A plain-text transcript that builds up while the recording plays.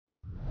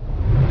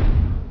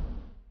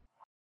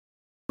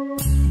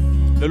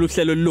Lolu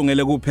hlelo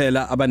lulungele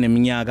kuphela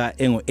abaneminyaka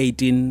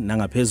engu-18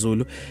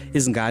 nangaphezulu.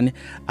 Izingane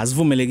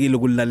azivumelekile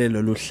ukulalela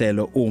lolu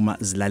hlelo uma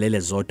zilalele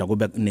zodwa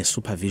kube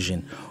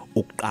ne-supervision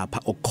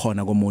ukuqapha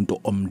okukhona komuntu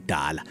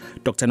omdala.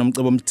 Dr.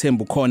 Nomcebo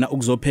Mthembu khona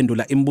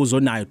ukuzophendula imibuzo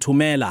nayo.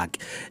 Thumela ke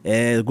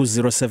ku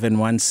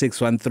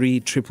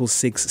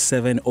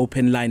 0716136667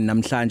 open line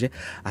namhlanje.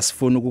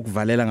 Asifuna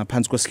ukukuvalela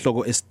ngaphansi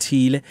kwesihloko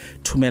esithile.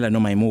 Thumela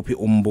noma imuphi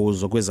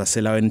umbuzo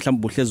kwezaselawini.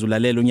 Mhlawumbe uhlezi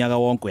ulalela unyaka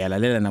wonke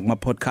uyalalela nakuma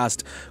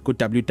podcast ku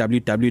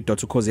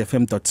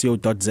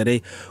www.ukhozifm.co.za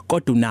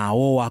kodwa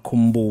nawo wakho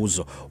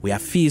umbuzo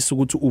uyafisa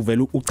ukuthi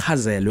uvele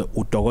uchazelwe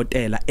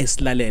udokotela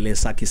esilalele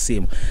sakhe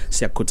isimo.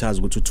 Siyakukhuthaza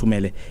ukuthi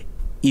uthumele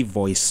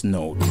i-voice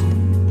note.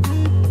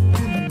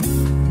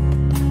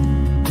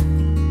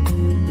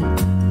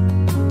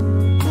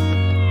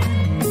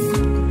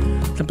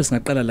 Mhlawumbe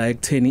singaqala la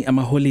ekutheni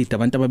ama-holiday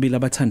abantu ababili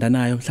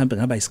abathandanayo mhlawumbe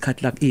ngaba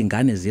isikhathi la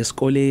izingane ziye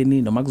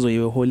esikoleni noma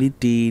kuzoyiwe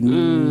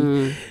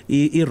holidini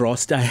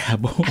i-roster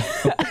yabo.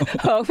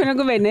 Kufanele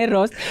kube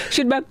ne-roster,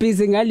 should ba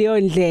busy ngaleyo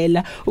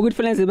ndlela ukuthi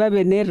fanele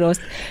babe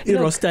ne-roster.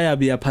 I-roster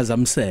yabo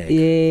iyaphazamiseka.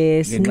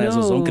 Yes, ngenxa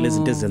yazo zonke lezi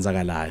zinto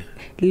ezenzakalayo.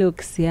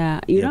 Look,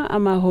 yeah, you know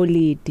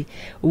ama-holiday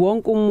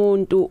wonke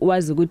umuntu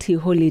wazi ukuthi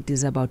i-holiday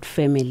is about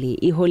family,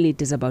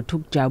 i-holiday is about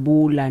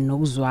ukujabula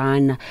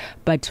nokuzwana,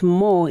 but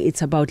more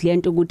it's about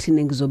lento ukuthi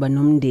ngizoba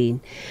nomndeni.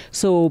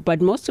 So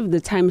but most of the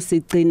time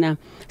sigcina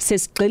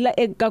sesigcila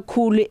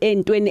kakhulu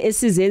entweni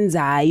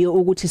esizenzayo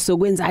ukuthi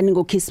sokwenzani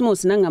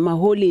ngoChristmas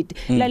nangama-holiday.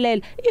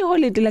 Lalela,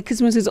 i-holiday la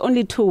Christmas is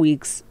only 2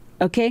 weeks.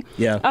 Okay,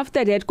 yeah.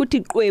 After that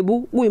kuthi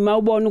qwebu kuyima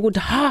ubona ukuthi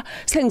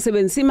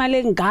sengisebenzisa imali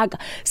engaka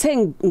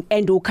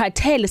and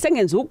ukhathele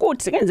sengenza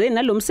ukuthi sengenze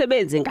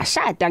nalomsebenzi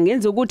ngashada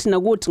ngenza ukuthi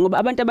nakuthi ngoba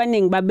abantu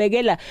abaningi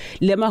babekela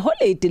lema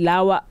holiday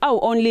lawa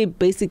only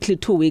basically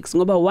 2 weeks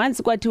ngoba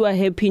once kwathiwa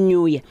happy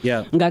new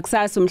year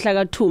ngakusasa umhla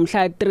ka2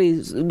 umhla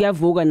 3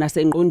 kuyavuka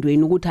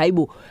nasengqondweni ukuthi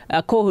hayibo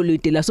akho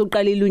holiday la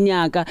soqalile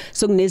unyaka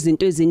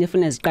sokunezinto ezinye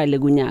efuna ziqale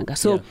kunyaka.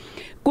 So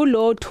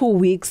kulo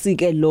 2 weeks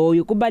ke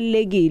loyo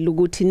kubalekile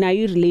ukuthi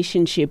nayo relationship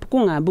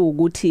kungabe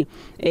ukuthi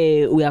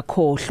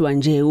uyakhohlwa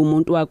nje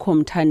umuntu wakho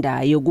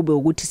omthandayo kube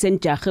ukuthi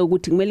senijahe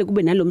ukuthi kumele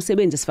kube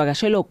nalomsebenzi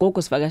sivakashela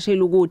ogogo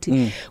sivakashela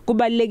ukuthi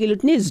kubalekile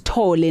ukuthi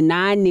nizithole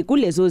nani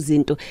kulezo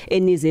zinto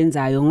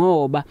enizenzayo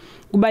ngoba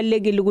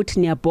kubalekile ukuthi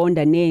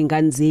niyabonda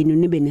nezingane zenu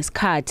nibe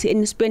nesikhathi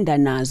enispenda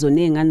nazo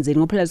nezingane zenu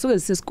ngoba phela suke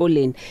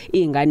sisesikoleni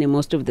izingane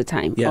most of the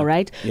time. All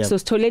right, so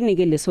sitholeni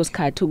ke leso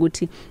sikhathi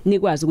ukuthi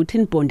nikwazi ukuthi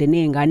nibonde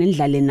nezingane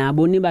nidlale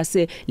nabo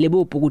nibase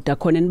lebo bhukuda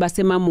khona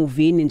nibase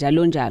ema-movie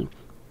njalo njalo.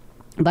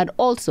 But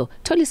also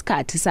thola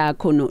isikhathi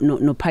sakho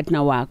no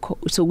partner wakho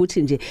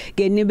sokuthi nje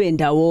ke nibe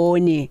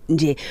ndawonye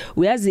nje.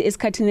 Uyazi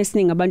esikhathini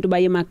esiningi abantu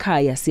baye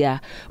emakhaya siya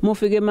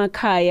mufike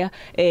emakhaya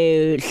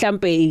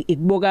mhlambe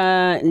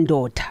ikuboka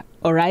ndoda.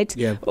 All right,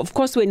 of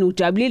course when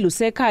ujabulile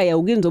usekhaya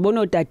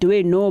ukinzobona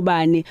odadewenu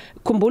nobani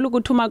khumbula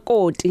ukuthi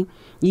umakoti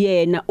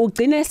yena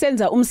ugcina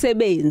esenza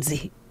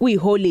umsebenzi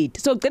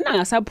kwi-holiday so ugcina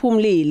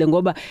ngasaphumulile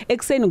ngoba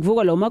ekseni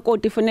kuvuka lo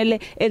makoti fanele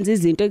enza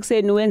izinto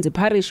ekseni wenze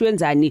parish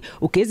wenzani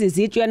ugeza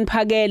izitshu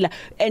yaniphakela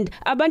and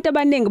abantu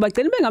abaningi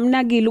bagcina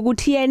bengamnakile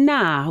ukuthi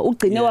yena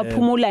ugcine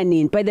waphumula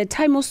nini by the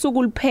time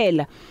usuku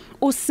liphela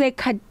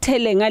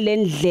usekhathele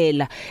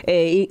ngalendlela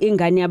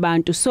ingane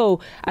yabantu. So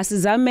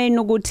asizameni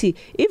ukuthi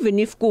even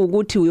if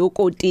ukuthi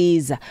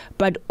uyokotiza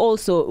but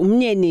also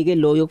umnyeni ke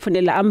loyo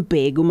kufanele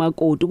ambheke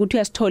umakoti ukuthi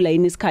uyasithola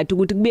yini isikhathi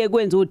ukuthi kubuye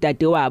kwenza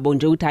udade wabo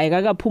nje ukuthi hayi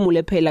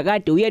kakaphumule phela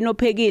kade uyena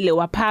ophekile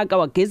waphaka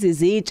wageza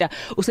izitsha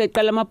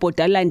useqala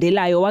amabhoda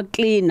alandelayo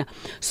wacleana.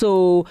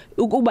 So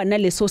ukuba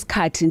naleso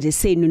sikhathi nje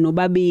senu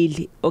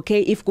nobabili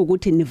okay if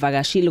ukuthi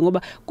nivakashile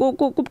ngoba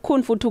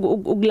kubukhuni futhi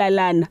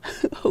ukulalana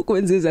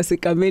ukwenziza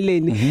sikamele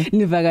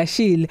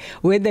nivakashile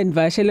whether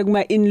nivakashele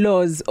kuma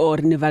in-laws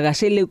or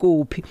nivakashele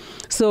kuphi.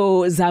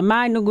 So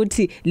zamani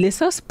ukuthi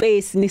leso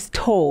space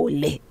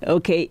nisithole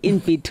okay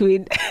in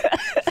between.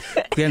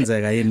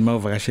 Kuyenzeka yini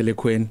mawuvakashele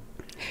khweni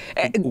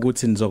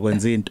ukuthi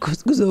nizokwenza into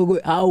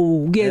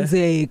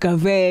kuyenzeka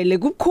vele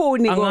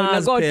kubukhuni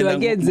kona kodwa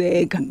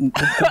kuyenzeka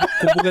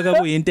kubukeka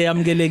kuyinto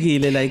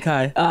eyamukelekile la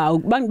ekhaya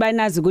bantu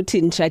banazi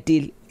ukuthi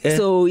nishadile.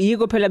 So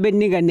yiko phela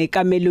benika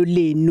nekamelo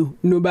lenu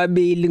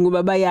nobabili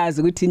ngoba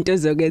bayazi ukuthi into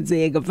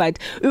ezokwenzeka but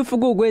if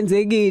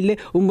kukwenzekile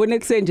umbone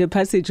kusenje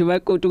passage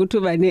bakoti ukuthi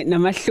uba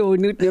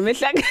namahloni ukuthi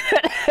nomehlanga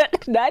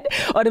that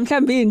or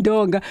mhlambe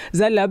indonga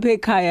zalapha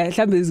ekhaya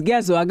mhlambe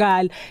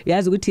zikuyazwakala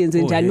yazi ukuthi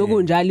yenze njani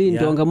okunjalo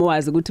indonga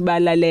mowazi ukuthi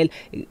balalela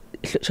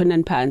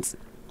shonani phansi.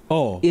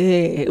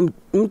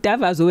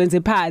 Umdavazo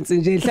wenze phansi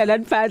nje hlala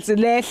phansi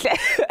lehle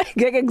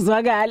ngeke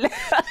kuzwakala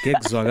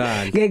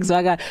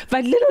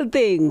but little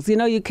things you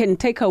know you can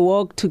take a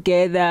walk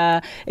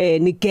together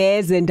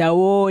nigeze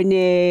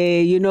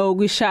ndawonye you know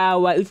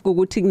kwishower if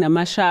ukuthi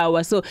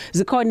kunamashower so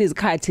zikhona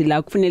izikhathi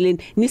la kufanele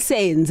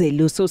nisenze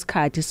leso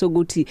sikhathi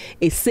sokuthi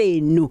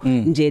esenu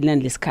nje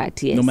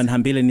lesikhathi. Yes, noma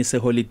nihambile nise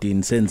holiday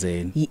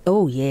nisenzeni.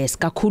 Yes,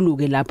 kakhulu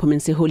ke lapho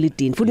menise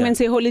holiday futhi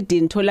menise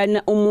holiday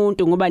tholana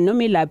umuntu ngoba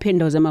noma ilapha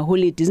endawo zama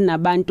holidays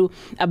nabantu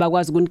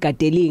abakwazi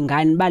ukunigadela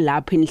izingane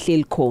balapha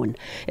enihleli khona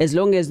as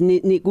long as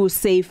ku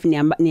safe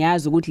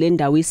niyazi ukuthi le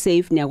ndawo is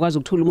safe niyakwazi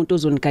ukuthola umuntu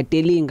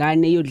ozonigadela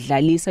izingane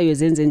yodlalisa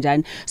yozenze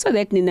njani so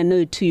that nina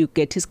know to you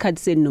get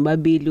isikhathi senu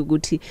nobabili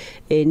ukuthi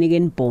nike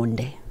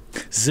nibonde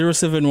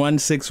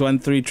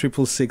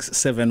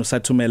 0716136667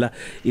 usathumela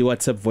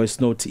iWhatsApp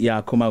voice note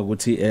yakho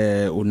makuthi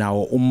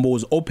unawo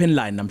umbuzo open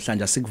line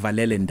namhlanje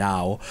asikuvalele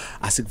ndawo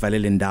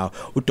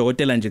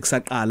udokotela nje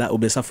kusaqala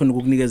ubesafuna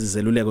ukukunikeza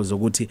izeluleko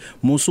zokuthi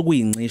musu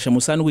kuyincisha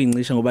musana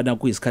ukuyincisha ngoba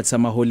naku isikhathi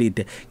sama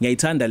holiday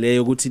ngiyayithanda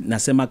leyo ukuthi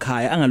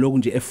nasemakhaya angaloku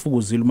nje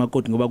efukuzile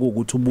umakoti ngoba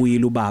kuukuthi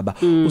ubuyile ubaba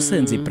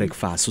usenze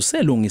ibreakfast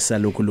uselungisa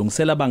lokhu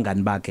lungisela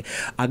abangani bakhe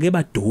ake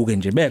baduke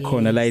nje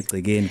bekhona la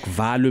egcekeni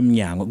kuvalwe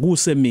eminyango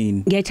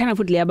kusemini ngiyachana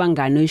futhi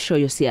leyabangani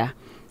oyishoyo siya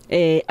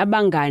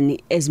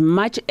abangani as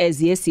much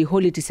as yes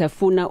iholiday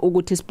siyafuna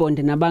ukuthi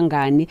sibonde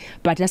nabangani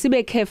but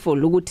asibe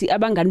careful ukuthi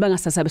abangani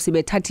bangasasabe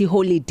sibethatha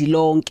iholiday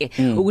lonke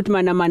ukuthi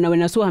mana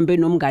wena sohambe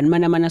nomngani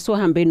mana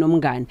sohambe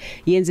nomngani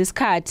yenza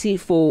isikhathi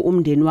for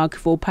umndeni wakho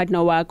for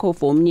partner wakho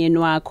for umnyeni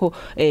wakho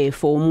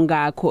for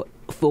umngakho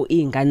for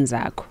izingane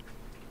zakho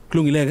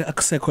kulungile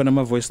akusekhona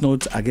ama voice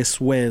notes ake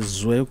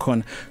siwezwe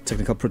khona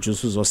technical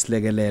producer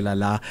uzosilekelela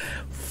la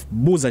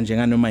buza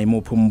njenganoma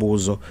imuphi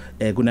umbuzo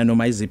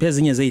kunanoma iziphi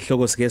ezinye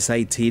zezihloko sike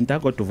sayithinta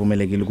kodwa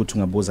uvumelekile ukuthi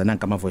ungabuza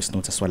nanka ama voice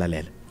notes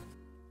aswalalela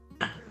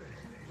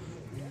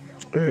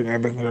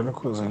ngiyabengela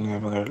Ukhozi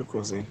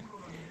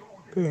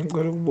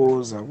bengicela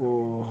ukubuza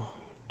ku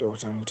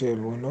Dr.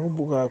 Mthembu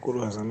nokubuka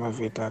kulwazi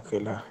amavidiyo akhe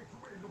la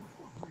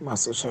kuma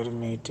social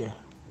media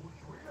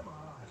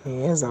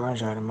ngiyenza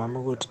kanjani mama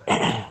ukuthi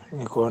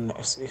ngikhona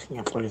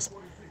ngiyaxolisa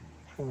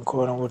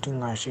ngikhona ukuthi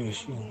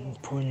ngingashishi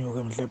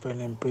ngiphunyuke mhlawumbe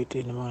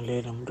nempetini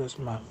mangilele umuntu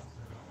wesimama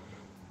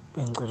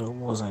bengicela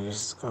ukubuza nje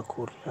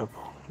kakhulu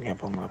lapho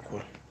ngiyabonga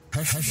kakhulu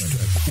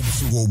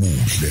ubusuku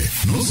obuhle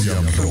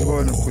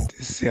ngibona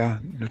ukuthi siya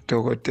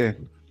nodokotela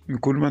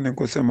ngikhuluma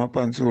nenkosi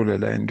yamapansula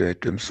la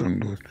endwedwe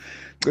emsundulo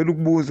cela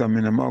ukubuza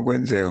mina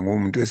makwenzeka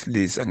ngomuntu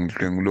wesilisa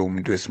ngidlwengulo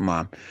umuntu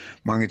wesimama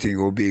mangithi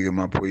ngiyobika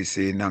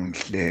emaphoyiseni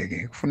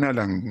angihleke kufuna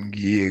la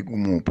ngiye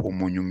kumuphi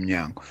omunye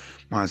umnyango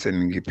mase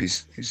ngiphi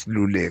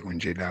isiluleko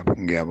nje lapho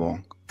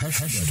ngiyabonga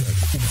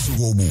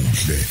ubusuku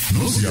obuhle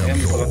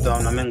ngiyabonga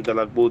nami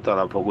ngicela kubuza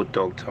lapho ku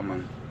doctor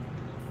man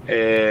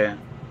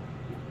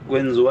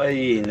kwenziwa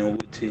yini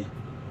ukuthi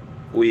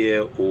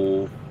uye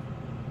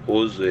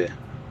uzwe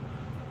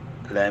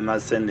la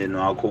emasendeni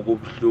wakho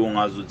kubhlungu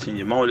azuthi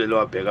nje mawulelo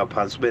wabheka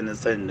phansi ube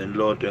nesendeni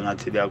lodwa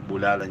engathi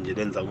liyakubulala nje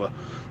lenza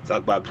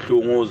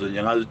sakubabhlungu uzwe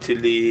nje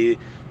ngazuthi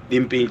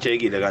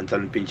limpintshekile kanti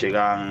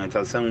alimpintshekanga ngathi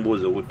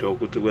asengibuze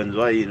ukuthi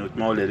kwenziwa yini ukuthi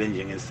mawulele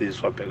nje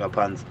ngesisu wabheka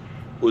phansi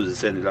uzwe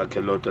isendeni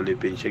lakhe lodwa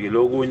limpintshekile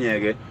okunye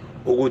ke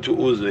ukuthi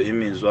uzwe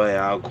imizwa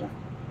yakho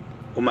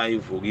uma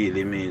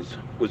ivukile imizwa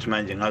ukuthi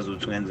manje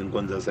ngazuthi ungenza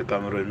inkonzo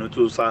yasekamerweni uthi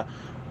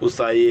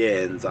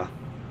usayenza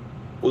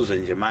uze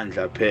nje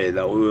mandla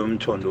phela uye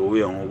umthondo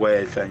uye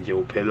ngokwehla nje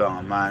uphelwa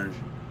ngamandla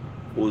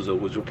uze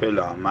ukuthi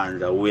uphelwa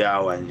ngamandla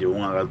uyawa nje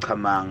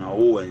ungakachamanga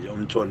uwe nje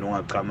umthondo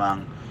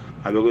ungachamanga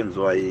ngabe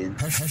kwenziwa yini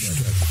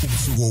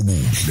ubusuku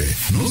obuhle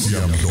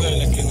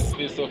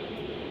Mfiso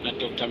na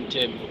Dr.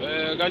 Mthembu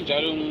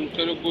kanjalo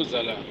ngicela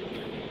ukubuza la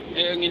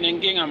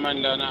nginenkinga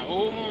mandlana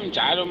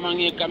njalo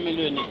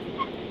mangiyekamelweni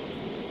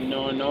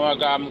no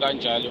wakami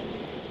kanjalo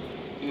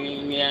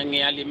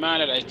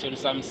ngiyalimala la isithoni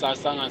sami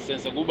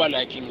sangasense kuba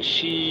like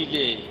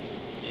ngishile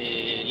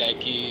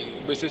like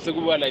bese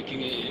sekuba like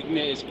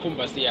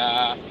kunesikhumba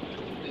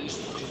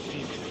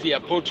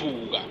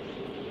siyaphothuka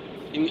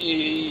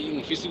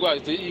ngifisa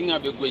ukwazi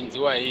ingabe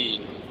kwenziwa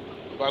yini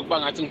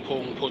kuba ngathi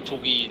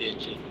ngiphothukile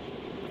nje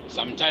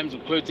sometimes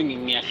ukuphethe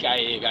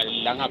ngiyahlayeka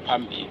la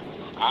ngaphambili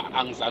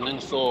angizange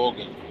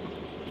ngisoke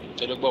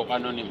ngicela ukuba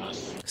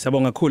anonymous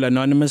Siyabonga kakhulu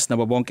anonymous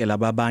nabo bonke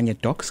laba abanye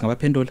docs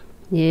ngabaphendula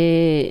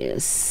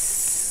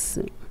Yes.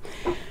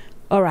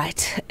 All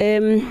right.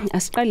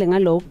 Asiqale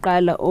ngalo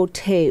uqala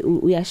othe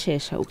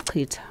uyashesha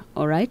ukuchitha.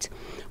 All right.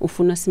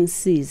 Ufuna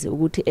simsize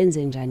ukuthi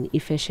enze njani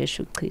if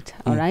eshesha ukuchitha.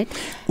 All right.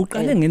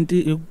 Uqale ngento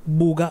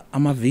yokubuka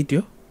ama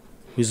video.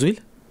 Wizwile?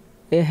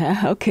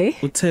 Yeah, okay.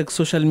 Uthe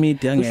social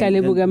media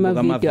uhlale buka ama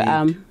video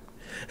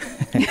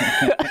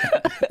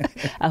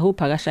I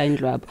hope akashaya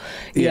indlwabo.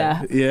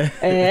 Yeah.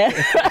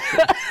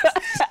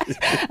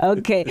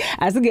 Okay,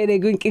 asingene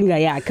kwinkinga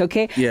yakhe,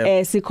 okay?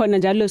 Sikhona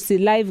njalo si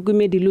live ku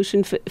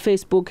Medilution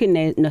Facebook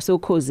naso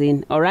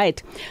Ukhozini, all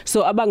right?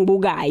 So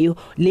abangibukayo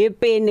le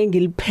pen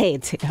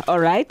engiliphethe, all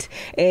right?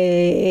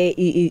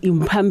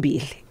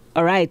 Imphambili.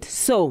 All right?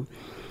 So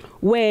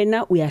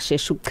wena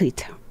uyashesha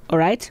ukuchitha. All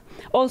right?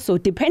 Also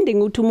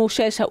depending ukuthi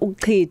umushesha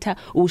ukuchitha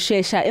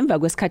ushesha emva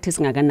kwesikhathi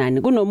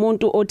esingakanani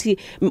kunomuntu othi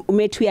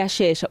umethu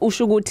uyashesha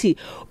usho ukuthi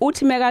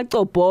uthi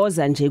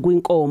mekacobhoza nje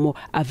kwinkomo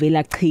avela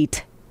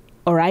achithe.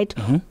 All right?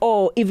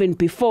 Or even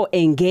before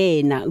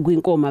engena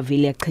kwinkomo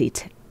avela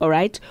achithe. All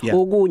right?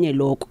 Okunye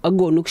lokho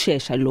akukona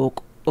ukushesha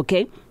lokho,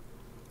 okay?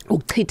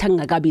 Ukuchitha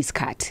ngakabi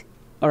isikhathi.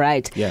 all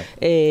right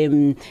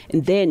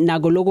then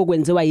nako lokho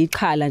kwenziwa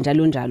ichala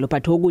njalo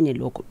but okunye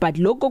lokho but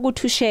lokho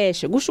kuthi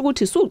usheshe kusho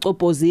ukuthi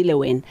sucopozile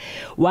wena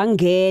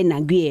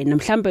wangena kuyena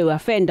mhlambe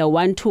wafenda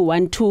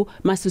 1212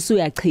 mase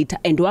uyachitha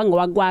and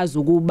wangakwazi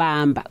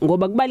ukubamba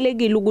ngoba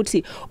kubalekile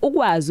ukuthi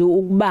ukwazi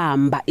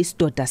ukubamba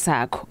isidoda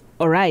sakho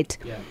all right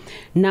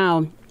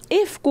now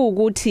if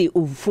kuukuthi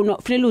ufuna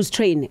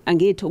uzitrain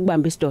angithi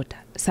ukubamba isidoda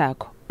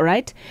sakho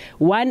right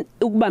one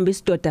ukubamba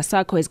isidoda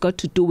sakho has got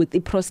to do with the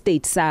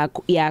prostate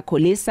sakho yakho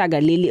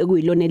lesaka leli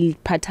ekuyilona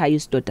eliphathayo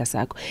isidoda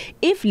sakho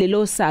if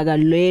lelo saka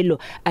lelo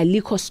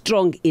alikho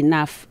strong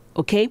enough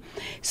okay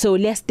so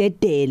let's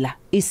dedela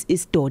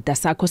isidoda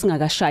sakho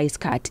singakashaya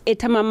isikhathi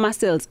ethama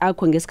muscles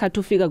akho ngesikhathi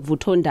ufika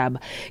kuvuthondaba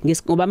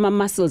ngoba ama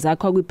muscles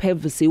akho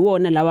kwipelvis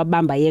iwona lawa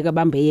bamba yeka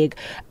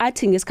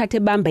athi ngesikhathi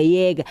ebamba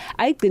yeka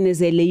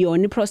ayigcinezele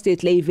yona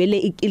iprostate le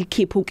ivele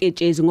ikhipha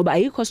uketshezi ngoba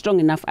ayikho strong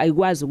enough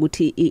ayikwazi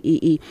ukuthi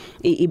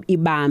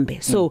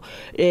ibambe so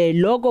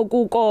lokho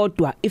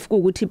kukodwa if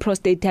kuukuthi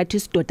prostate yathi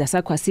isidoda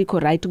sakho asikho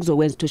right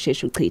kuzokwenza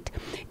usheshe uchithe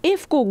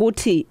if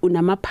kuukuthi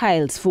unama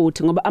piles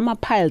futhi ngoba ama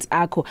piles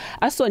akho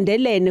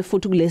asondelene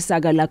futhi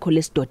kulesaka lakho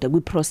lesidoda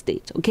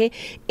kwiprostate okay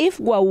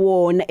if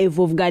kwawona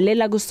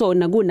evovukalela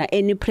kusona kuna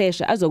any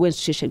pressure azokwenza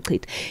usheshe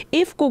chitha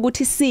if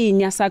kuukuthi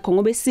isinya sakho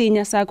ngoba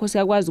isinya sakho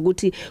siyakwazi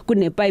ukuthi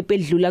kunepipe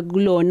edlula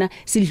kulona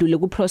sidlule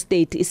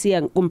kuprostate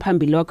isiya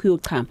kumphambili wakho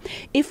yochama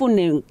if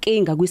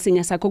unenkinga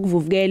kwisinya sakho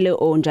kuvuvukele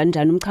o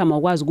njani umchamo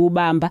ukwazi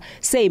ukubamba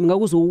same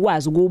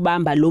ngakuzokwazi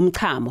ukubamba lo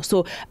mchamo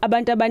so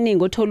abantu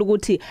abaningi othola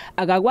ukuthi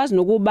akakwazi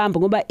nokubamba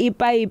ngoba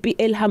ipipe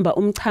elihamba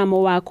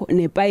umchamo wakho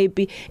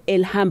nepipe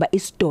elihamba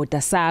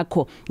isidoda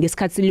sakho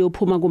ngesikhathi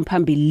liyophuma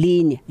kumphambili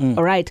linye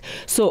all right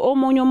so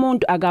omunye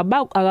umuntu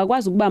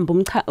akakwazi ukubamba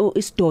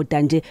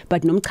isidoda nje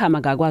but nomchamo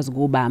akakwazi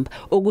ukubamba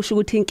okusho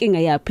ukuthi inkinga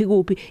yaphi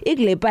kuphi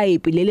ikule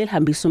pipe leli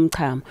lihambisa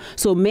umchamo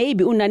so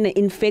maybe unane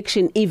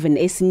infection even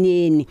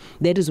esinyeni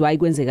that is why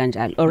kwenze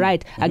kanjalo all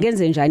right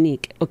akenze njani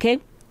ke okay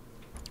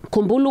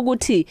khumbula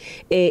ukuthi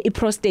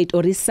iprostate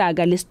or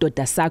isaka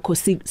lesidoda sakho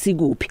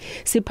sikuphi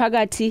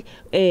siphakathi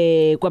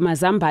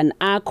kwamazambane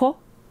akho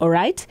all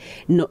right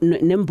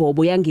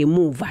nembobo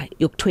yangemuva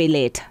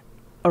yokutoiletha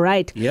all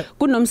right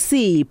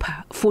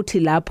kunomsipha futhi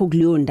lapho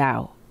kuleyo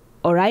ndawo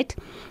all right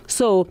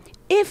so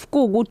if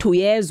kuukuthi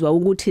uyezwa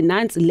ukuthi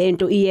nansi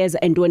lento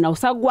iyeza and wena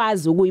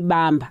usakwazi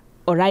ukuyibamba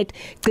all right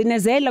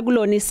gcinezela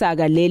kulona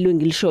isaka lelo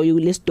engilishoyo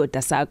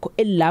lesidoda sakho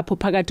elapho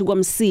phakathi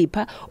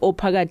kwamsipha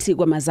ophakathi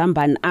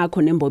kwamazambane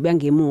akho nembobo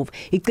yangemuva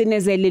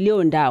igcinezele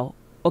leyo ndawo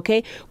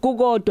okay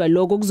kukodwa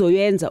lokho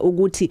kuzoyenza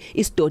ukuthi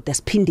isidoda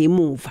siphinde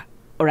emuva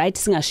all right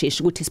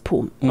singasheshi ukuthi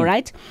siphume all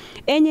right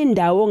enye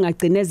indawo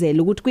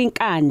ongagcinezela ukuthi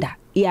kwinkanda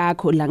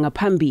yakho la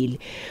ngaphambili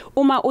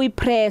uma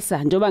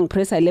uyipressa njoba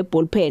ngipressa le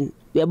ball pen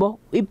yabo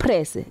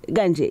ipress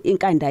kanje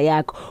inkanda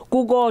yakho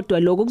kukodwa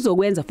lokho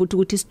kuzokwenza futhi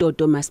ukuthi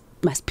isidodo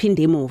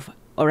masiphinde emuva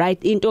all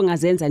right into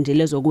ongazenza nje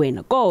lezo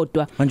kuwena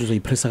kodwa manje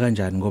uzoyipressa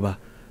kanjani ngoba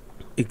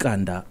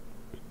inkanda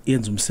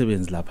yenza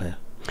umsebenzi lapha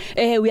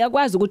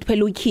uyakwazi ukuthi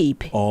phela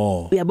uyikhiphe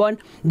uyabona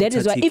that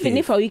is why even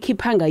if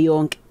awuyikhiphanga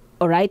yonke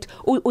all right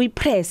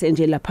uyipress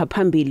nje lapha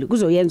phambili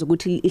kuzoyenza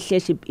ukuthi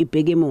ihleshe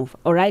ibheke emuva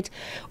all right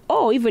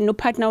even no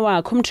partner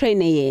wakho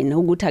umtrainer yena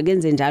ukuthi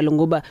akenze njalo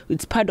ngoba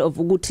it's part of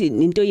ukuthi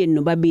into yeni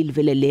nobabili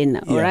vele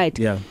lena all right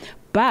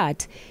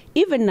but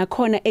even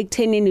nakhona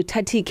ekuthenini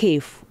uthatha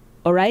ikhefu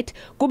all right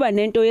kuba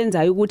nento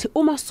yenzayo ukuthi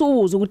uma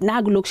suza ukuthi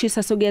naku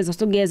lokushisa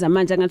sokuyeza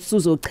manje ngathi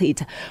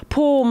suzochitha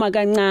phuma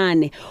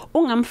kancane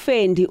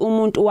ungamfendi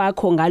umuntu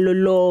wakho ngalo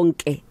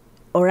lonke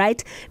all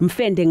right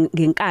mfende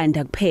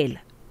ngenkanda kuphela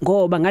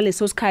ngoba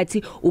ngaleso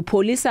sikhathi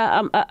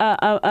upholisa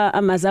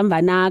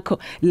amazambane akho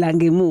la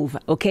ngemuva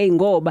okay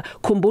ngoba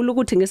khumbula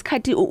ukuthi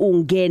ngesikhathi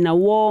ungena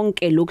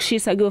wonke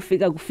lokushisa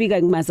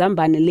kufika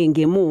kumazambane le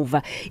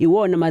ngemuva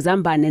iwona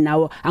amazambane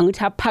nawo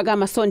angithi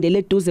aphakama sondele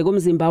eduze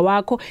komzimba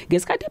wakho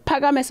ngesikhathi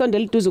ephakama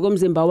esondele eduze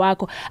komzimba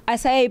wakho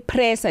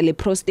asayipressa le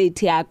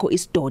prostate yakho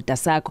isidoda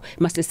sakho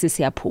mase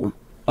sesiyaphuma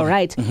all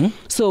right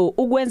so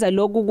ukwenza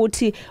lokhu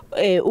ukuthi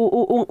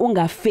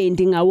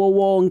ungafendi ngawo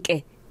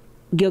wonke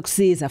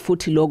kuyokusiza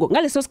futhi lokho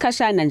ngaleso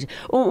sikhashana nje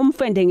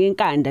umfende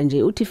ngenkanda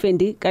nje uthi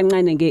fendi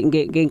kancane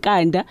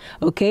ngenkanda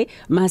okay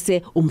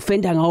mase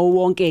umfenda ngawo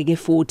wonke ke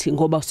futhi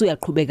ngoba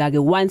usuyaqhubeka ke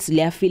once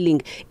leya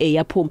feeling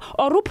yaphuma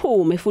or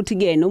uphume futhi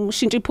kuyena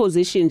umshintsha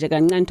iposition nje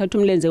kancane thatha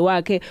umlenze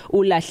wakhe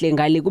ulahle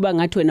ngale kuba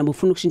ngathi wena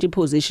bufuna ukushintsha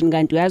iposition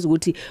kanti uyazi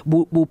ukuthi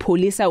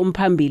bupholisa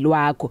umphambili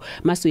wakho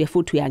mase uya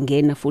futhi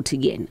uyangena futhi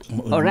kuyena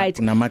all right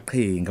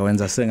namaqhinga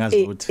wenza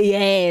sengazi ukuthi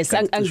yes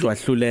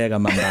angihluleka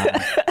mama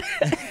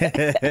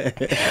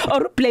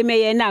or blame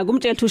yena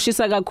kumtshela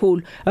ushisa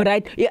kakhulu all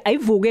right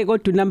ayivuke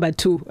kodwa number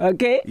 2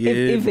 okay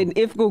even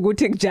if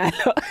kukuthi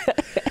kunjalo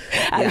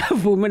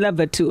akavuma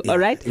number 2 all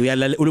right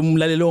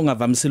umlalelo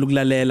ongavamisela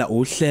ukulalela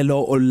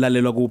uhlelo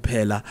olulalelwa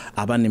kuphela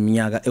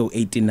abaneminyaka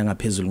e18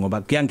 nangaphezulu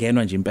ngoba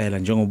kuyangenwa nje impela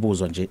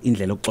njengobuzwa nje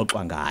indlela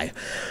okuxoxwa ngayo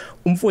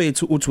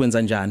umfowethu uthi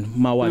wenza njani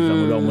mawadla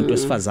ngolwa umuntu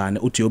wesifazane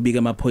uthi yobika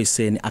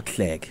emaphoyiseni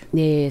akuhleke.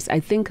 Yes,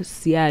 I think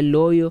siya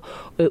loyo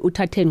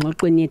uthathe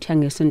engxoxweni yethu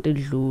yangesonto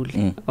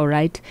edlule. All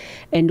right,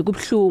 and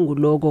kubhlungu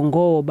lokho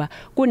ngoba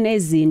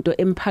kunezinto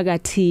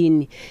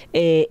emphakathini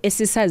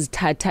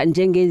esisazithatha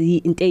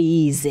njengento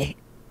eyize,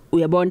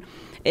 uyabona.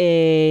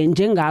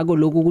 Njengako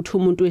lokho ukuthi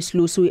umuntu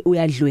wesilusi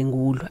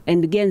uyadlwengulwa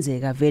and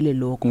kuyenzeka vele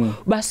lokho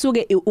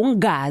basuke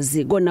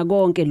ungazi kona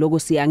konke lokho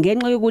siya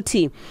ngenxa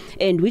yokuthi,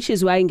 and which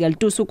is why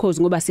ngiyalitusa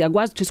Ukhozi ngoba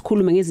siyakwazi ukuthi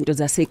sikhulume ngezinto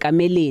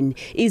zasekameleni,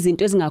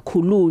 izinto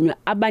ezingakhulunywa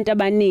abantu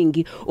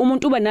abaningi,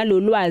 umuntu uba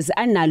nalolwazi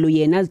analo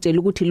yena azitshela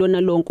ukuthi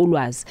lona lonke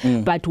ulwazi,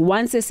 but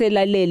once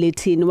eselalele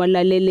thina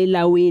walalele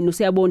lawini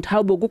usiyabona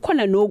hawubo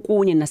kukhona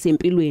nokunye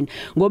nasempilweni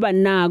ngoba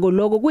nako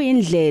lokho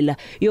kuyindlela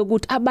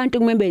yokuthi abantu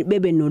kumele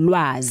bebe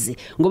nolwazi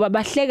ngoba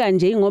bahleka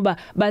nje ngoba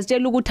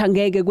bazitshela ukuthi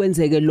angeke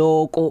kwenzeke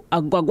lokho,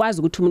 akukwazi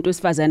ukuthi umuntu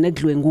wesifazane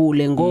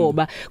edlwengule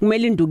ngoba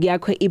kumele induku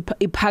yakhe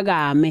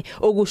iphakame,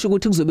 okusho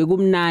ukuthi kuzobe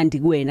kumnandi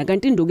kuwena,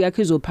 kanti induku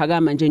yakhe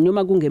izophakama nje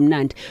noma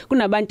kungemnandi.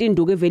 Kunabantu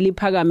induku evela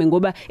iphakame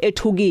ngoba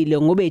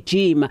ethukile ngoba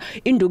ejima,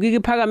 induku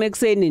iphakame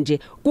ekseni nje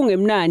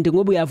kungemnandi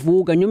ngoba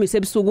uyavuka noma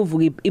isebusuku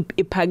uvuka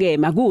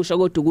iphakeme, akusho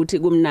kodwa ukuthi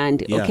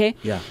kumnandi. Okay,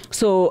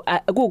 so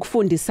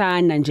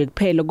ukufundisana nje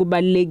kuphela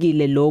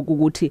kubalekile lokho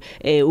ukuthi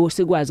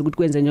usikwazi ukuthi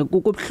kwenze nje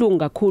kubhlungu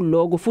kakhulu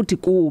lokho futhi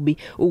kubi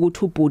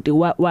ukuthi ubhuti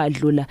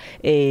wadlula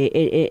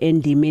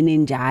endimeni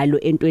enjalo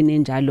entweni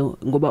enjalo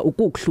ngoba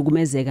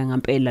ukuhlukumezeka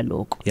ngempela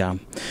lokho. Yeah,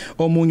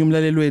 omunye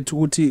umlaleli wethu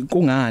ukuthi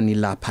kungani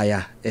lapha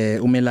ya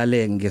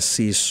umelale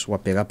ngesisu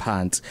wabheka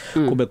phansi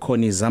kube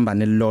khona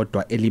izambane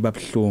elilodwa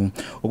elibabhlungu.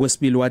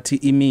 Okwesibili wathi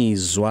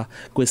imizwa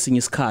kwesinye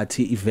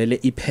isikhathi ivele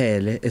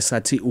iphele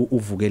esathi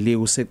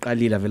uvukeliwe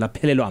useqalile vela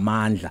phelelwa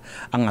amandla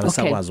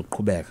angalasakwazi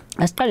ukuqhubeka.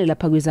 Asiqale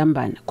lapha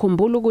kwizambane.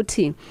 Khumbula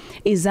ukuthi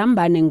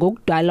izambane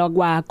ngokudalwa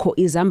kwakho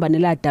izambane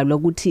ladalwa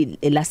ukuthi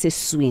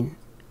laseswini.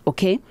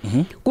 Okay,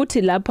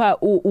 kuthi lapha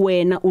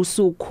wena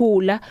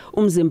usukhula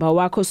umzimba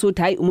wakho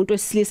suthi hayi umuntu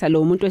wesilisa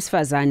lo umuntu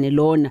wesifazane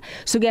lona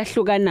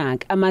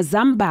sukuyahlukanaka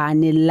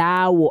amazambane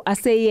lawo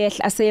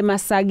aseyehla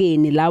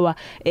aseyemasakeni lawa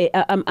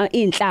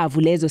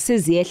inhlavu lezo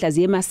seziyehla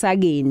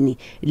ziyemasakeni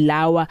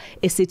lawa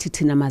esithi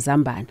thina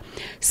amazambane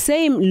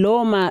same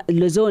loma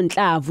lezo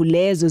nhlavu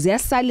lezo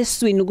ziyasala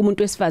eswini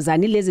kumuntu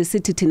wesifazane lezi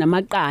sithi thina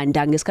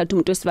amaqanda ngesikhathi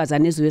umuntu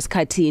wesifazane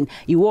ezoyesikhathini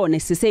iwona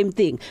is the same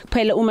thing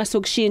kuphela uma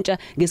sokushintsha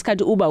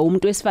ngesikhathi uba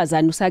umuntu wesifazane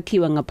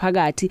usakhiwa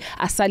ngaphakathi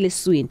asale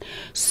eswini.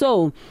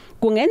 So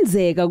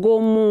kungenzeka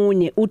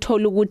komunye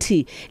uthola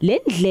ukuthi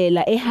le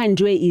ndlela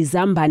ehanjwe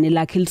izambane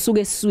lakhe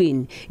lisuke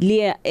eswini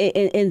liya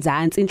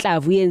enzansi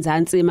inhlavu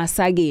yenzansi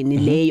emasakeni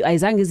leyo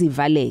ayizange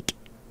izivaleke.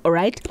 All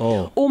right,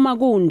 uma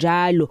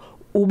kunjalo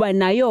uba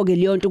nayo ke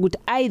leyo nto ukuthi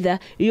either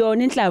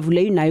yona inhlavu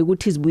leyo nayo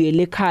ukuthi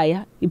izibuyele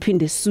ekhaya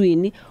iphinde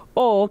eswini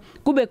or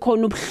kube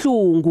khona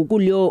ubhlungu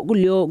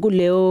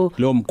kuleyo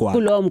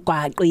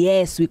mgwaqo.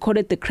 Yes, we call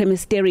it the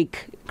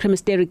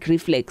cremasteric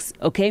reflex.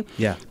 Okay,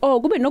 yeah.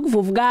 Kube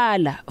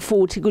nokuvuvukala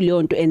futhi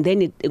kuleyo nto and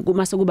then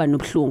kuma sokuba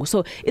nobhlungu.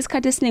 So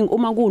isikhathi esiningi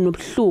uma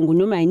kunobhlungu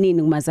noma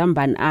yinini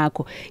kumazambane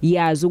akho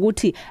yazi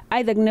ukuthi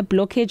either kune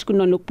blockage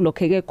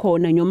kunokublockeke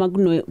khona noma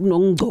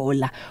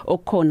kunokungcola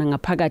okukhona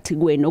ngaphakathi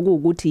kuwena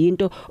okuwukuthi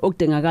into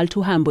okudingakala ukuthi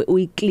uhambe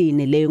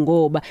uyiclean leyo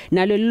ngoba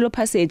nalo lelo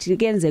passage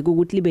kuyenzeka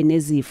ukuthi libe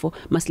nezifo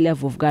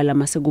masiyavuvukala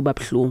mase kuba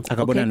bhlungu.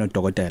 Akabona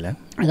nodokotela.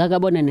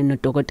 Akakabona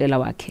nodokotela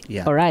wakhe.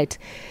 Yeah. All right.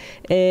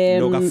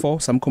 Loka 4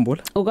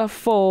 samkhumbula. Uka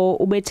 4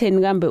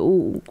 ubetheni kambe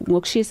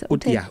ngokushisa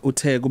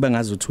uthe kube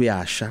ngazi uthi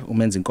uyasha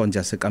umenza inkonzo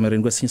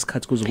yasekamereni kwesinye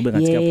isikhathi kuze kube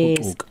ngathi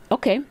kuyaphucuka.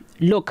 Okay,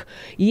 look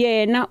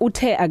yena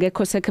uthe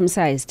akekho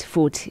circumcised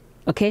futhi.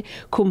 Okay,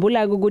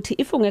 khumbula ukuthi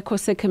if ungekho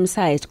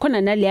circumcised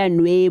khona naleya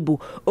nwebu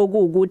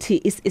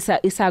okuwukuthi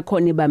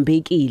isakhona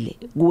ibambekile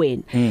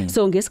kuwena.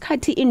 So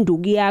ngesikhathi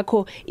induku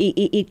yakho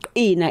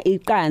iqina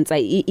iqansa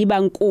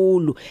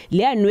ibankulu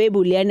leya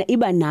nwebu leyana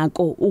iba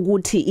nako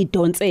ukuthi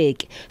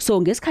idonseke.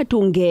 So ngesikhathi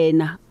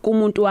ungena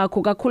kumuntu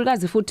wakho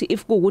kakhulukazi futhi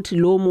if kuukuthi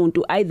lo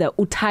muntu either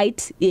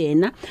utight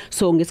yena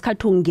so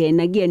ngesikhathi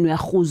ungena kuyena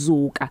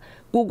uyahuzuka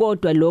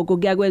kukodwa lokho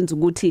kuyakwenza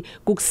ukuthi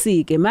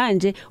kukusike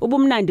manje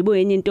ubumnandi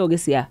boyenye into ke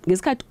siya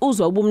ngesikhathi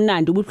uzwa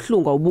ubumnandi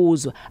ububhlungu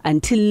awubuzwa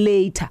until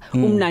later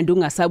umnandi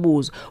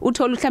ungasabuzwa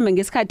uthola mhlambe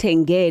ngesikhathi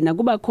engena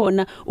kuba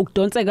khona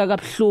ukudonseka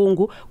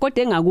kabhlungu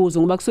kodwa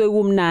engakuzwa ngoba kusuke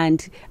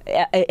kumnandi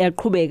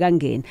yaqhubeka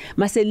ngene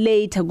mase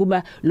later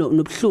kuba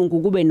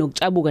nobhlungu kube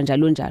nokutshabuka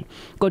njalo njalo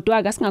kodwa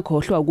aka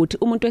singakhohlwa ukuthi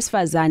umuntu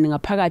wesifazane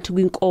ngaphakathi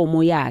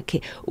kwinkomo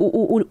yakhe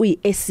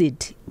uyi-acid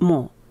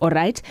more. All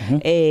right,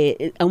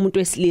 umuntu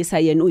wesilisa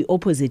yena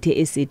uyi-opposite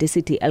ye-acid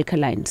esithi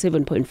alkaline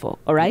 7.4.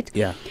 All right,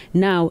 yeah.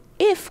 Now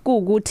if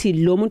kuukuthi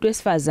lo muntu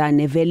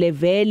wesifazane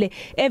evele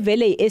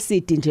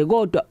i-acid nje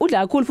kodwa udla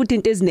kakhulu futhi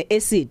into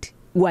ezine-acid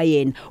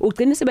kwayena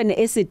ugcina sibe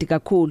ne-acid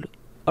kakhulu.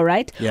 All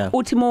right, yeah.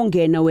 Uthi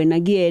mongena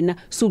wena kuyena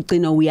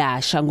sugcina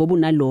uyasha ngoba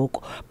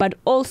unaloko but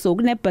also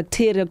kune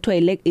bacteria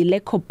kuthiwa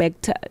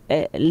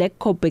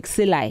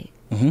Lactobacilli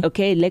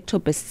okay,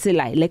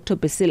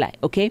 lactobacilli,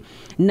 okay,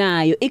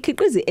 nayo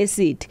ikhiqiza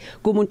i-acid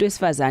kumuntu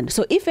wesifazane.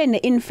 So if ene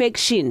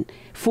infection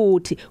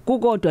futhi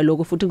kukodwa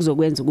lokho futhi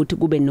kuzokwenza ukuthi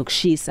kube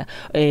nokushisa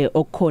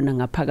okukhona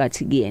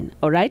ngaphakathi kuyena.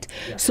 Alright,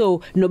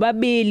 so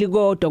nobabili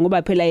kodwa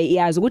ngoba phela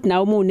yazi ukuthi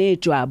nawe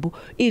unejwabu,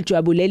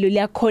 ijwabu lelo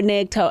liya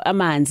connecta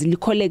amanzi, li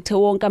collect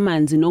wonke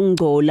amanzi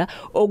nokungcola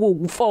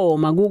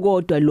okufoma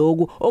kukodwa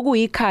lokho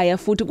okuyikhaya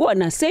futhi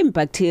kuona same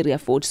bacteria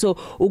futhi. So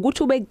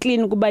ukuthi ube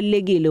clean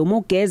kubalekile, uma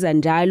ugeza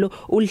njalo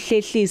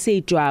ulihlehlise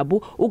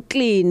ijwabu,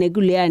 ukline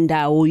kuleya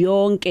ndawo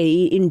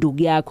yonke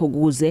induku yakho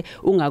kuze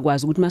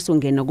ungakwazi ukuthi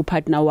masongena ku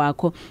partner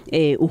wakho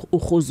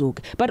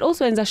ukhuzuke. But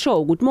also enza sure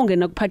ukuthi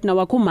mongena ku partner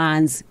wakho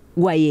umanzi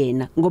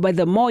kwayena, ngoba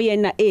the more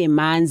yena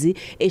emanzi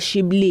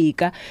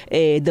eshiblika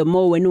the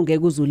more wena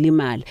ungeke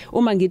uzulimala.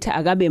 Uma ngithi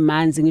akabe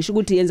manzi ngisho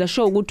ukuthi yenza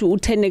sure ukuthi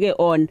utheneke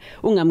on,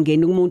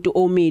 ungamngeni kumuntu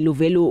omile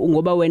uvele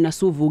ngoba wena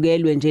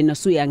suvukelwe nje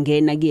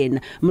nasuyangena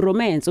kuyena.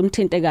 Mromance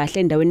umthinte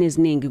kahle endaweni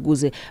eziningi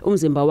kuze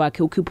umzimba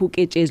wakhe ukhipha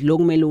uketshezi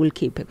lokumele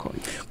ulikhiphe khona.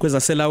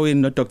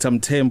 Kwezaselawini no Dr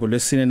Mthembu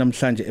lesine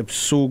namhlanje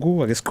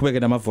ebusuku. Ake siqhubeke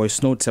nama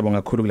voice notes yabo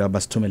ngakhulu kulabo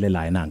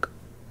basithumelelayo nanga.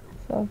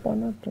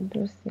 Sawubona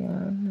Dr.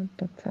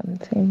 Dr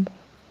Mthembu.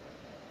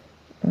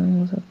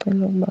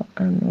 Ngizocela ukuba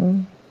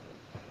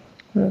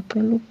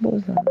ngizocela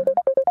ukubuza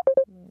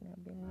mina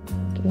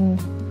benginenkinga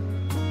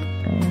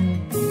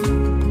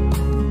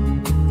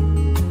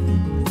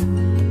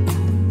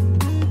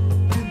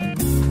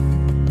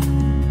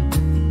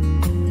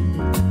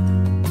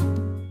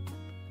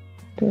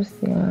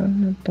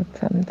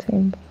Dr.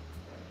 Mthembu.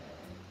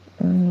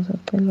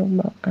 Ngizocela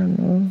ukuba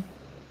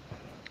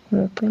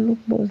ngizocela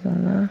ukubuza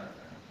la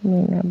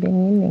mina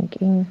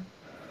benginenkinga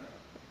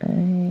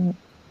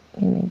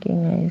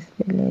inenkinga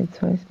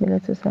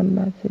isibeletho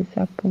sambathi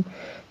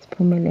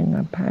siphumele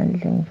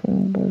ngaphandle. Ngifuna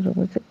ukubuza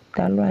ukuthi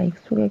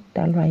kusuke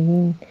kudalwa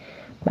yini.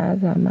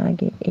 Bazama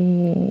ke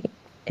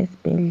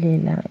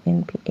esibhedlela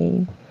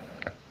NPA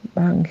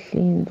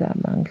bangihlinza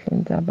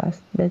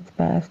bethi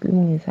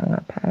bayasilungisa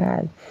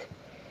ngaphakathi,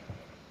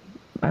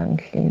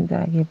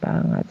 bangihlinza ke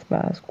bangathi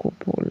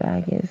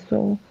bayasikhuphula ke.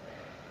 So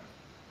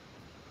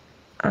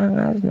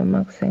angazi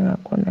noma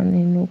kusengakhona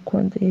nini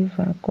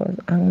ukhonseva because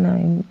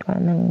anginayo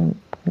umntwana,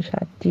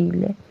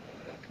 ngishadile,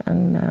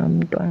 anginayo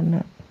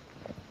umntwana.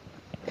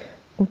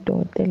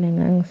 Udokotela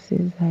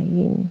ngangisiza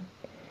yini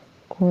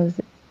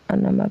because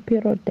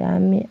anama-period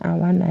ami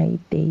awanayo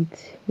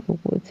i-date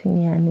ukuthi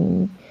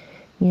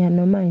ngiya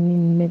noma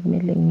yini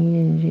kumele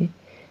ngiye nje,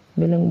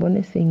 kumele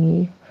ngibone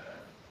sengiya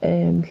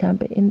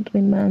mhlambe in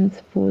 3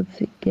 months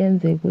futhi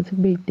kuyenzeka ukuthi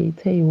kube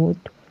i-date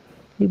eyodwa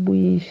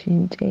ibuye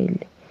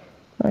ishintshele.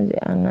 Manje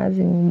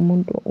angazi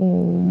umuntu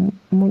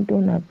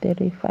ona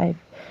 35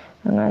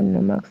 angazi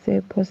noma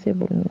kuse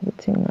possible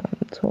ukuthi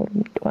ngamthola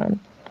umntwana.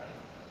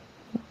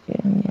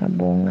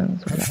 Ngiyabonga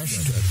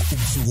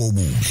ubusuku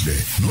obuhle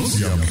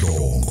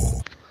noZiyamhlongo.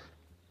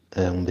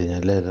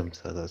 Ngibingelela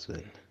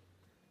emsakazweni,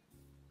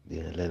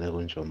 ngibingelela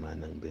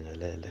kunjomana,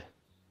 ngibingelele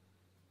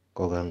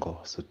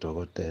kokangosi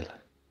udokotela.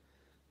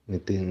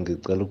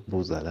 Ngicela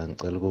ukubuza la,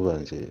 ngicela ukuba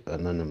nje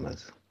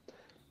anonymous.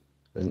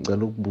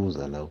 Ngicela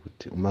ukubuza la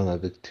ukuthi uma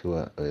ngabe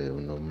kuthiwa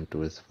unomuntu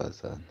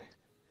wesifazane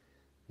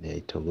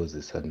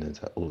niyayithokozisa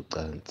nenza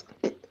ucansi,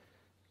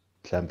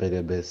 mhlambe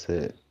ke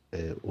bese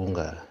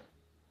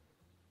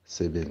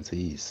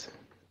ungasebenzisi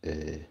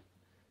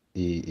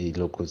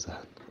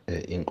ilokhuzana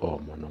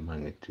inkomo noma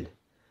ngithi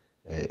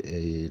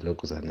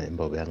ilokhuzana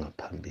imbobo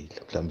yangaphambili,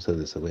 mhlawumbe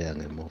usebenzise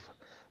kweyangemuva,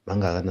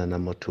 mangakanani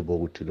amathuba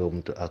ukuthi lo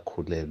muntu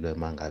akhulelwe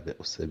mangabe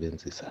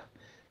usebenzisa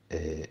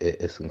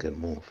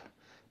esingemuva?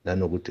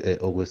 Nanokuthi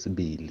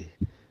okwesibili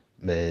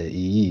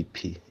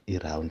iyiphi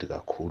iround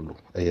kakhulu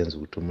eyenza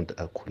ukuthi umuntu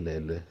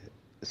akhulelwe,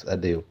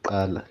 ade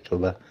yokuqala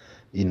njoba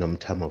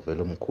inomthamo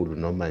vele omkhulu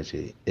noma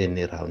nje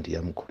any round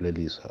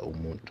yamkhuleliswa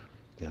umuntu?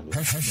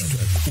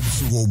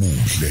 ubusuku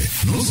obuhle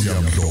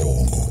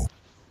noZiyamhlongo.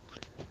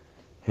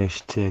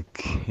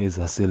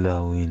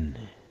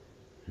 #Ezaselawini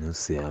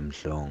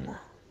noZiyamhlongo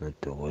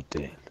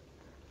nodokotela.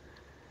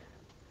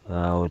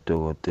 Hawu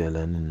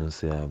dokotela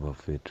ninosiyaba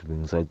fethu,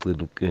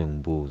 bengisacela uke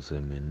ngibuze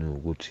mina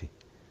ukuthi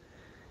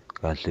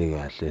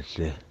kahle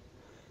hle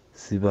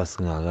siba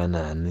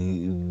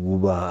singakanani,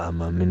 kuba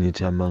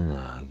ama-minute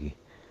amangaki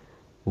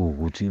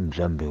ukuthi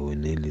mhlambe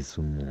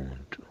wenelisa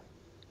umuntu,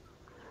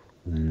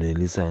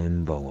 umnelisa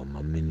emva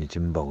kwama-minute,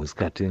 emva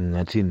kwesikhathi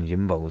ngingathini nje,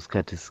 emva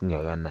kwesikhathi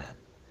singakanani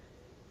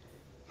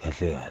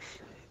kahle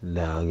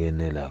la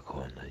kenela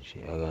khona nje,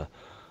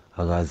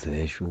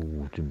 akazesho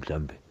ukuthi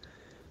mhlambe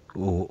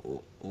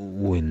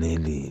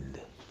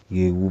wenelile,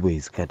 ke kube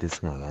isikhathi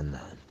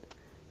esingakanani.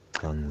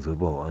 Cha,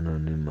 ngizoba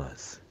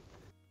anonymous.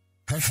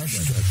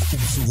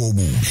 ubusuku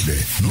obuhle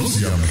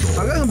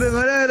noZiyamhlongo. Ake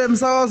ngibingelele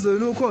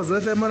emsakazweni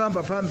Ukhozi FM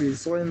olamba phambili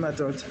soyini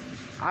madoda.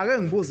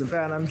 Ake ngibuze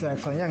impela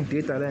namhlanje, cha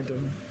ngiyangidida lento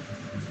mina.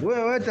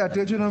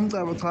 Wedadewethu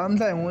Nomcebo, cha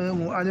namhlanje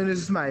ngu-Anonymous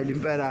Ismail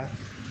impela.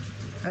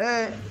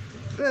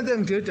 Lento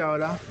engididayo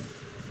la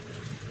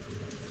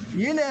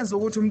yini enza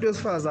ukuthi umuntu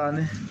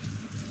wesifazane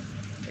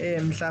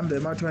mhlambe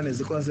emathwane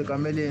izinkonzo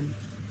ekameleni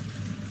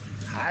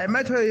hayi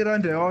metho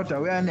irande yodwa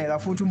uyanela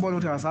futhi umbona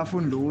ukuthi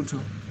angasafuni lutho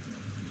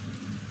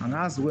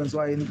angazi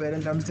ukwenziwa yini impela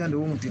into amthanda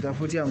ukungidida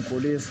futhi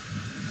iyangigolisa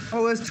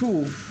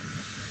okwesi2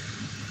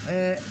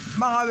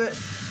 mangabe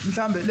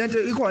mhlambe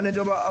lento ikhona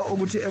into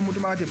ukuthi umuntu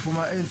makade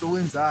phuma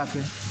ensukwini zakhe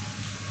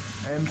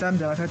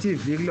mhlambe ngathatha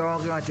iviki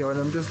lonke ngadibana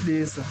nomuntu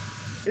wesilisa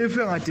if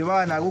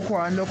engadibana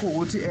kukhona lokho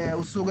ukuthi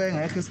usuke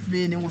engekho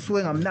esibini usuke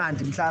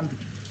engamnandi mhlambe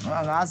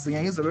angazi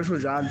ngeke ngizobesho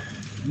njalo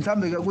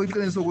mhlambe ke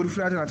kuyiqiniso ukuthi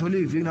ufuna ngathola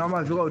iviki noma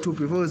amaviki awu2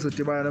 before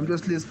uzodibana nomuntu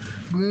wesilisa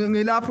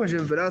ngilapho nje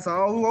mvela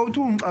awuthi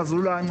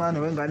ungixazulula kancane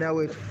wengane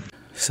yakwethu.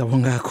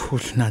 Sabonga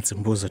kakhulu nansi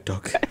imbuzo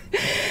doc.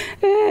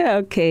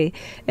 Okay.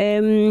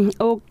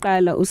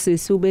 Oqala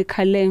usisi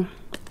ubekhale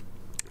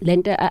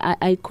lento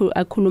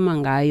akhuluma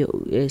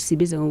ngayo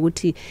sibiza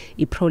ngokuthi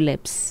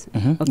iprolapse.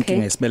 Okay.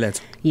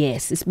 Ngesibeletho.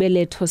 Yes,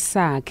 isibeletho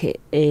sakhe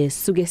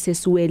suke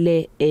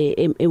sesiwele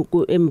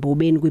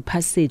embobeni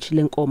kwipassage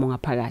lenkomo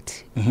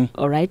ngaphakathi.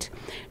 All right.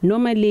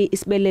 Normally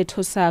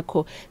isibeletho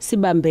sakho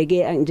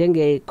sibambeke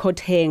njenge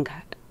coat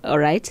hanger. All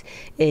right,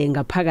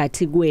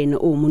 ngaphakathi kwena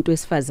umuntu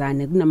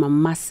wesifazane kunama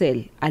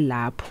muscle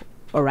alapho.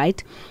 All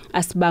right,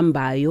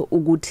 asibambayo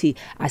ukuthi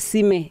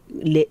asime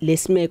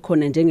lesime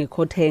khona njenge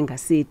coat hanger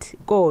sithi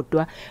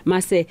kodwa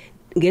mase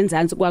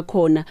ngenzansi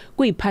kwakhona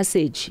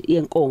kuyipassage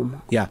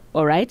yenkomo. Yeah.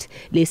 All right,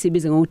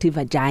 lesibiza ngokuthi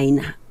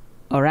vagina.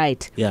 All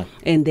right. Yeah.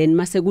 And then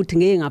mase kuthi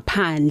ngeke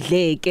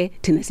ngaphandle ke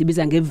thina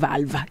sibiza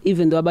ngevulva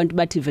even though abantu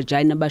bathi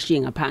vagina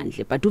bashiye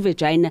ngaphandle but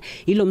uvagina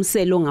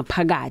ilomselo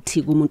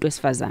ngaphakathi kumuntu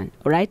wesifazane.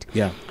 All right?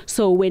 Yeah.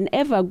 So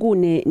whenever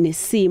kune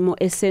nesimo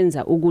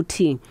esenza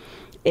ukuthi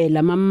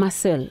lama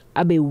muscle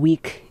abe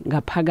weak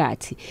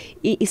ngaphakathi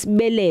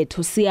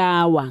isibeletho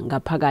siyawa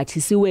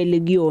ngaphakathi siwele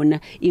kuyona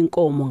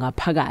inkomo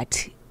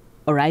ngaphakathi.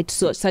 All right,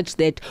 so such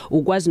that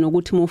ukwazi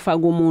nokuthi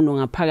mufaka umuntu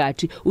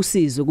ngaphakathi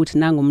usize ukuthi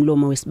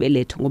nangomlomo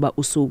wesibeletho ngoba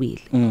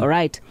usuwile. All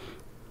right,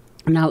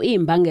 now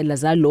imbangela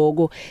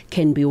zaloko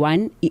can be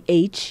one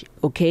age.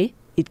 Okay,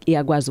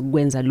 iyakwazi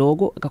ukwenza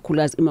lokho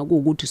kakhulukazi ima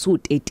kuukuthi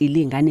su-30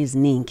 ingane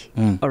eziningi.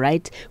 All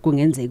right,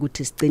 kungenzeka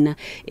ukuthi sigcina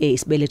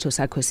isibeletho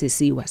sakho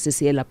sesiwa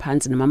sesiyela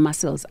phansi nama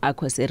muscles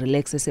akho se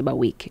relax seba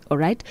weak. All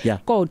right,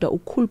 kodwa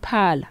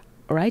ukukhuluphala.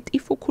 Alright,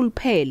 if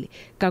ukhuluphele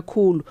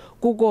kakhulu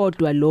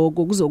kukodwa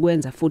lokho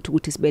kuzokwenza futhi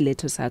ukuthi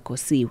isibeletho sakho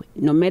siwe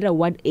no matter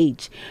what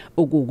age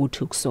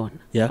okukuthi ukusona.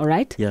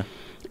 Alright? Yeah.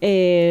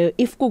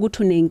 If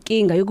kukuthi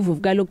unenkinga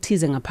yokuvuvuka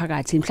lokuthize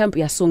ngaphakathi mhlawumbe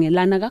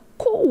uyasongelana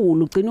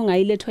kakhulu ugcina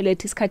ungayile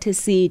toilet isikhathi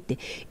eside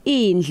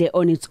indle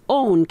on its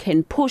own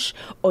can push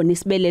on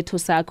isibeletho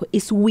sakho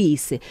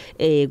isiwise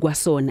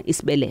kwasona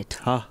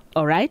isibeletho.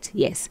 Alright?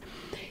 Yes.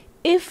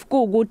 If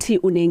kukuthi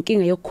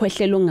unenkinga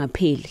yokukhwehlela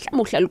ongapheli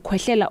mhlawumbe uhlala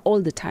ukhwehlela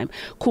all the time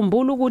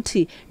khumbula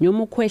ukuthi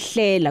noma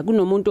ukhwehlela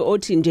kunomuntu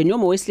othi nje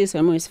noma wesilisa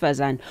noma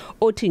wesifazane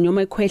othi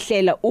noma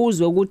ekhwehlela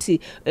uzwe ukuthi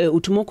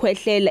uthi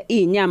ukhwehlela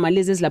inyama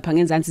lezi ezilapha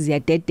ngenzansi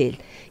ziyadedela.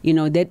 You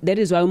know that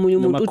is why umunye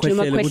umuntu uthi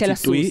noma ekhwehlela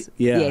susi.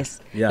 Yes.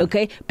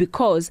 Okay,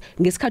 because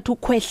ngesikhathi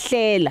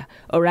ukhwehlela,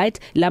 all right,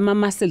 lama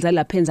muscles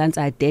alapha enzansi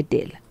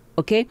ayadedela.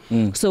 Okay,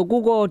 so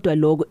kukodwa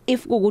lokho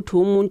if kukuthi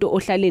umuntu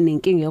ohlale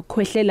nenkinga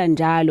yokukhwehlela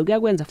njalo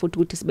kuyakwenza futhi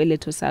ukuthi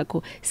isibeletho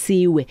sakho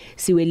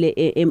siwele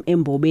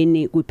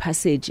embobeni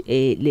kwipassage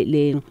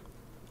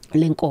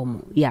lenkomo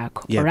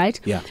yakho. All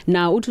right?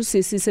 Now uthi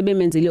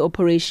sisebemenzile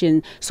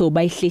operation so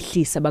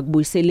bayihlehlisa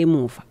bakubuyisele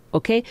emuva.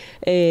 Okay,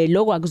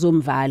 lokho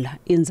akuzomvala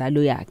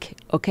inzalo yakhe.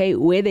 Okay,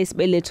 whether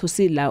isibeletho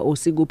sila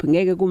osikuphi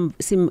ngeke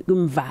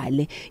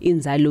kumvale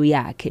inzalo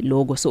yakhe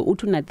lokho. So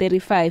uthi una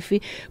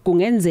 35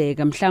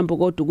 kungenzeka mhlawumbe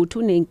kodwa ukuthi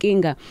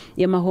unenkinga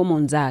yama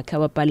hormones akhe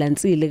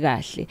ababalansile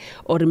kahle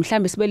or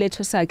mhlawumbe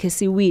isibeletho sakhe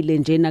siwile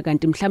njena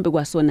kanti mhlawumbe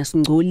kwasona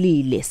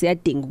singcolile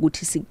siyadinga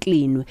ukuthi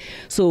siklinwe.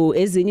 So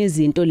ezinye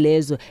izinto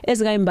lezo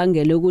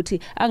ezikayimbangela ukuthi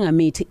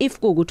angamithi if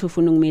kuukuthi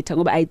ufuna ukumitha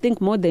ngoba I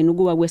think more than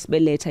ukuba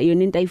kwesibeletha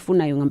yona into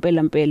ayifunayo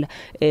ngempela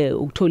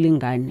ukuthola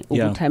ingane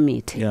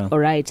ukuthamithe. All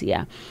right,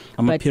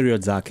 ama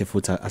periods akhe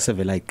futhi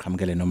asevela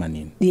iqhamukele noma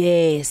nini.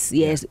 Yes,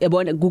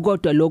 yabona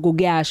kukodwa lokho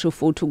kuyasho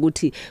futhi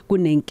ukuthi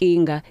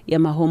kunenkinga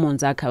yama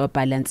hormones akhe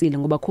ababalansile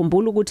ngoba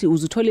khumbula ukuthi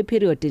uzuthola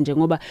iperiod nje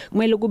ngoba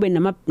kumele kube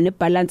ne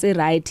balance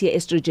right ye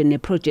estrogen ne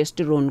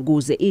progesterone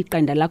kuze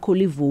iqanda lakho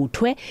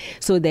livuthwe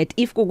so that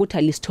if kukuthi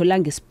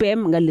alisitholanga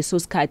isperm ngaleso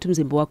sikhathi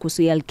umzimba wakho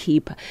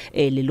usuyalikhipha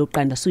lelo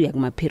qanda suya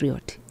kuma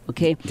period.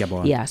 Okay.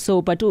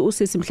 So but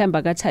usisi mhlamba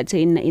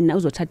akathathe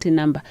uzothatha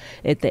inamba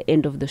at the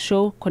end of the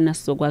show khona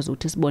sizokwazi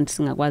ukuthi sibone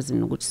singakwazi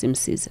ukuthi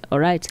simsize. All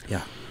right?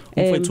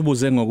 Mfethu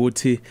ubuze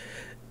ngokuthi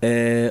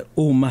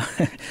uma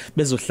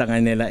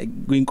bezohlanganela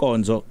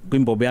kwinkonzo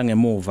kwimbobo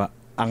yangemuva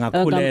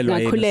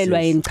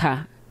angakhulelwa yini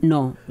cha.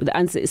 No,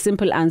 the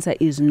simple answer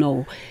is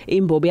no.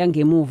 Imbobo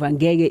yangemuva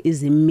ngeke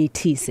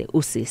izimithise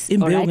usisi.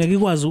 All right? Ngeke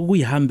ikwazi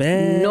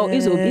ukuyihambela. No,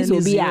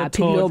 izobi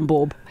yaphi lo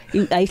mbobo.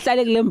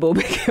 Ayihlale kule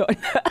mbobo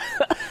kuyona.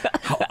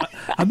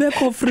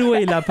 Abekho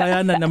freeway lapha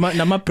yana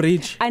nama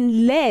bridge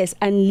unless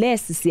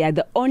siya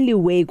the only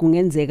way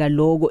kungenzeka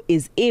lokho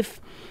is if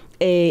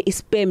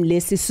isperm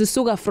lesi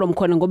sisuka from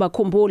khona ngoba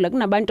khumbula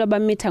kunabantu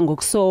abamitha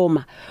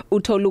ngokusoma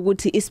uthola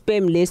ukuthi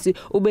isperm lesi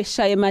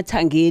ubeshaya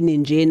emathangeni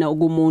njena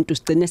ukumuntu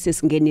sigcine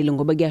sesingenile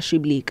ngoba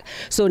kuyashiblika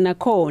so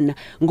nakhona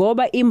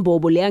ngoba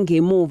imbobo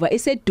leyangemuva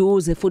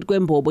iseduze futhi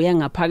kwembobo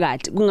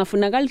yangaphakathi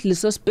kungafunakala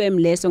leso sperm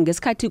leso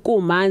ngesikhathi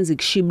kumanzi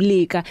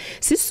kushiblika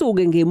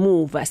sisuke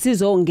ngemuva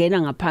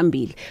sizongena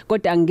ngaphambili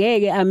kodwa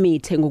angeke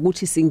amithe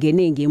ngokuthi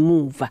singene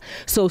ngemuva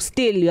so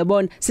still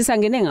uyabona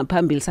sisangene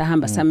ngaphambili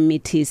sahamba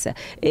samithisa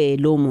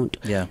lo muntu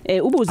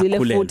ubuzile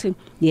futhi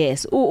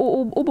yes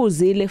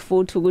ubuzile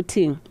futhi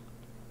ukuthi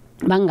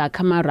bangakha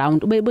ama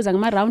round ubeyibuza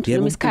ngama round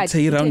noma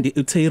isikhathi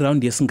uthe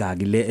round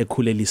yesingaki le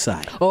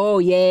ekhulelisayo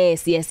oh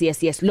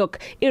yes look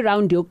I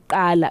round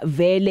yokuqala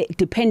vele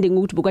depending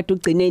ukuthi bukade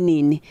ugcine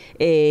nini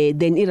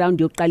then I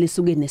round yokuqala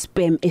isuke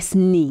nesperm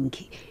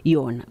esiningi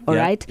yona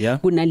alright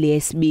kunale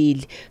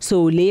yesibili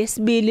so le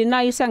yesibili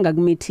nayo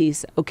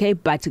isangakumithisa okay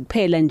but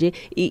kuphela nje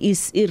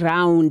I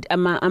round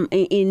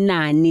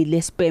inani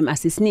lesperm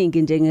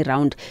asisiningi njenge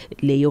round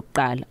le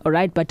yokuqala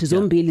alright but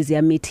zombili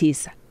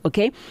ziyamithisa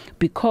okay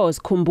because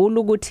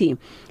khumbula ukuthi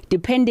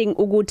depending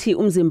ukuthi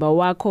umzimba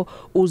wakho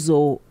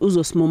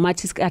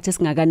uzosimumatha isikhathi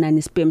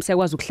esingakanani sperm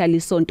siyakwazi ukuhlala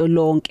isonto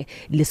lonke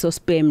leso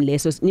sperm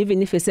leso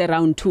even if ese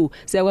round 2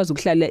 siyakwazi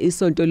ukuhlala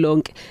isonto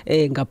lonke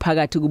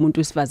ngaphakathi kumuntu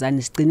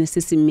wesifazane sigcine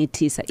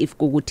sisimithisa if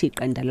ukuthi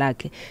iqanda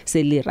lakhe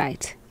seli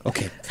right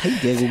okay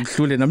hayike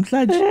ukuhlule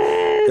namhlanje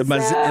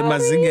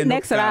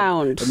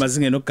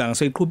emazingeni okuganga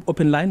so iqhub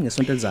open line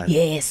ngesonto elizayo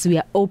yes we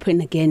are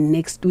open again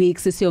next week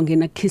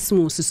sisiyongena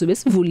Christmas sobe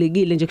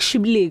sivulekile nje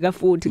kushibilika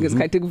futhi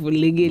ngesikhathi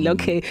kuvulekile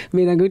okay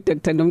mina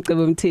nguDokotela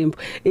Nomcebo Mthembu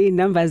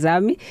inamba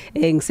zami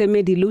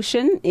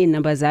ngiseMedilution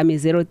inamba zami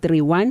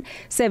 031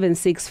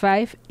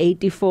 765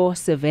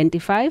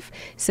 8475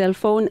 cell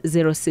phone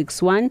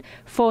 061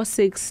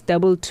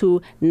 4622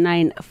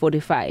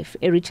 945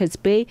 Richards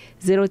Bay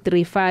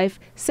 035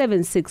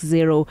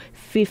 760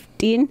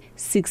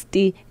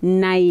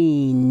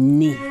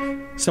 1569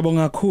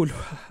 Sabonga kakhulu